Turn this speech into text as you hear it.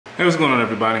Hey, what's going on,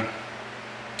 everybody?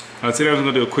 Today I was going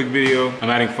to do a quick video of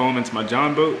adding foam into my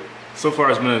John boat. So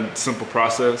far it's been a simple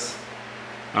process.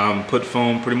 Put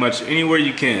foam pretty much anywhere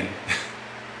you can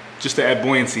just to add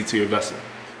buoyancy to your vessel.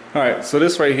 Alright, so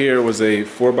this right here was a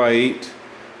 4x8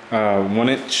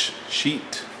 1-inch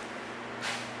sheet,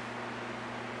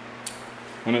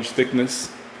 1-inch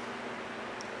thickness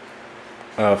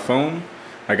foam.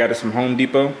 I got this from Home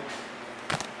Depot,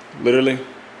 literally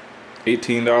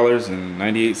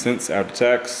 $18.98 after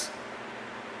tax,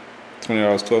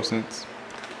 $20.12.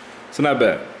 So not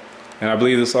bad. And I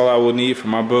believe that's all I will need for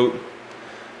my boat.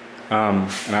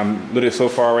 And I'm literally so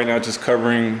far right now just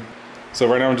covering. So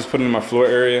right now I'm just putting in my floor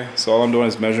area. So all I'm doing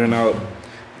is measuring out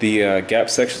the gap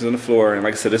sections in the floor. And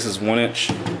like I said, this is 1-inch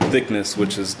thickness,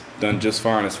 which is done just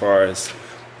fine as far as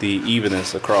the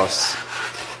evenness across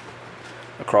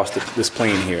this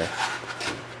plane here.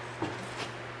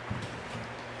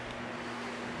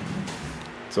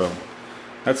 So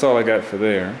that's all I got for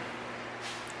there.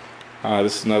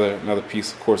 This is another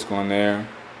piece, of course, going there.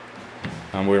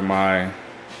 Where my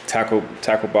tackle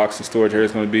box and storage area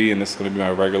is going to be, and this is going to be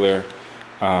my regular.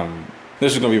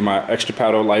 This is going to be my extra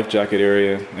paddle life jacket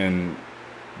area and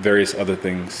various other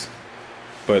things.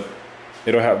 But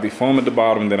it'll have the foam at the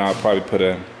bottom. Then I'll probably put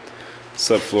a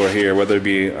subfloor here, whether it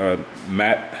be a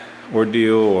matte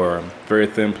ordeal or very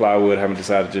thin plywood. I haven't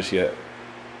decided just yet,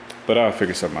 but I'll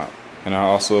figure something out. And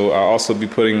I'll also be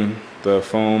putting the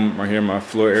foam right here in my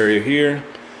floor area here,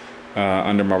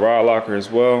 under my rod locker as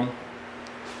well.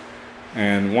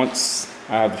 And once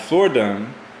I have the floor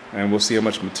done, and we'll see how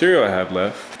much material I have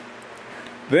left,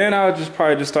 then I'll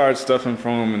probably just start stuffing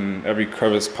foam in every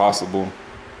crevice possible,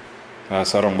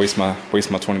 so I don't waste my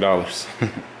 $20.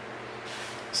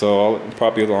 So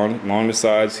probably along the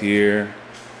sides here,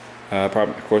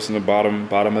 probably of course in the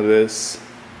bottom of this.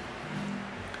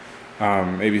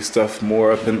 Maybe stuff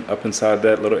more up inside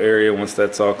that little area once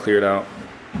that's all cleared out.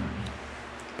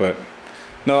 But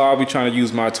no, I'll be trying to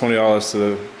use my $20 to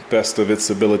the best of its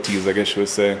abilities, I guess you would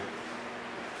say.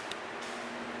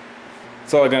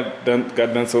 That's all I got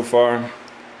done so far. I'm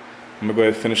gonna go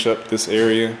ahead and finish up this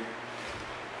area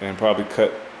and probably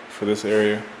cut for this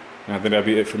area. And I think that'll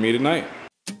be it for me tonight.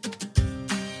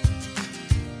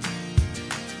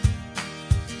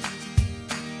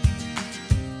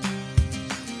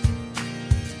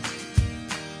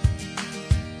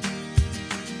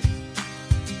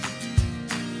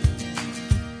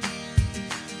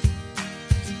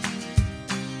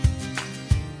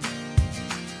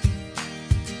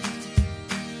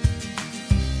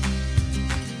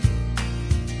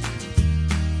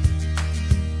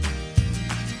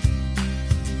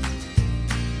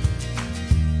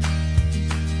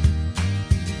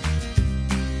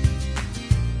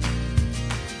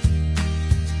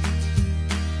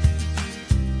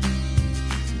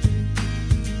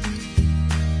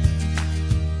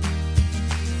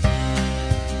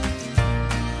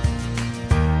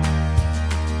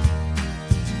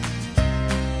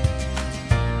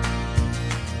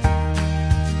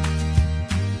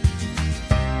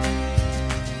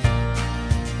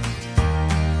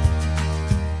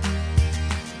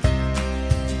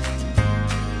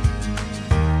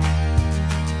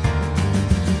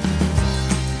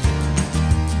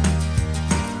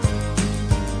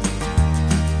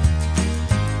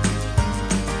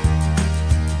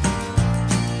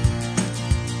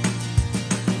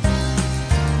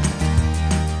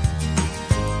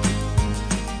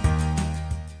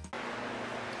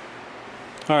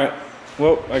 Alright,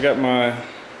 well, I got my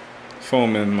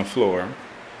foam in my floor,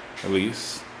 at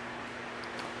least.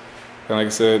 And like I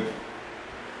said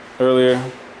earlier,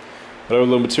 whatever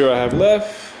little material I have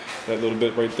left, that little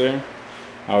bit right there,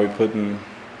 I'll be putting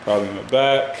probably in the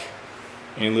back,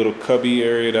 any little cubby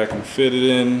area that I can fit it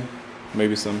in,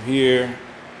 maybe some here,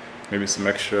 maybe some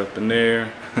extra up in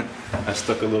there. I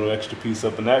stuck a little extra piece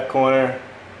up in that corner.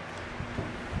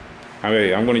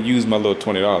 I'm going to use my little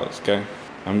 $20, okay?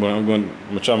 I'm going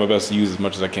to try my best to use as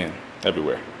much as I can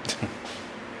everywhere.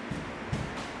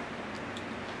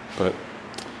 But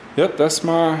yep, that's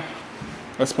my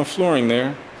flooring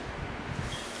there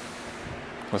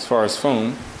as far as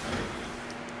foam.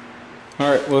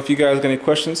 Alright, well, if you guys got any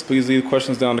questions, please leave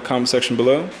questions down in the comment section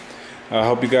below. I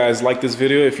hope you guys liked this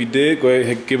video. If you did, go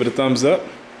ahead and give it a thumbs up.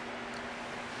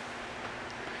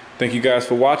 Thank you guys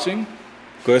for watching.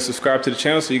 Go ahead and subscribe to the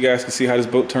channel so you guys can see how this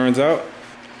boat turns out.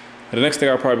 And the next thing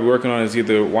I'll probably be working on is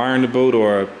either wiring the boat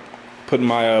or putting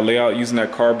my layout, using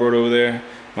that cardboard over there,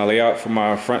 my layout for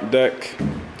my front deck.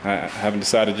 I haven't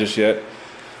decided just yet,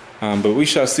 but we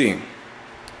shall see.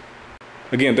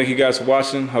 Again, thank you guys for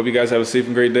watching. Hope you guys have a safe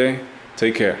and great day.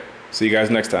 Take care. See you guys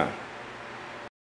next time.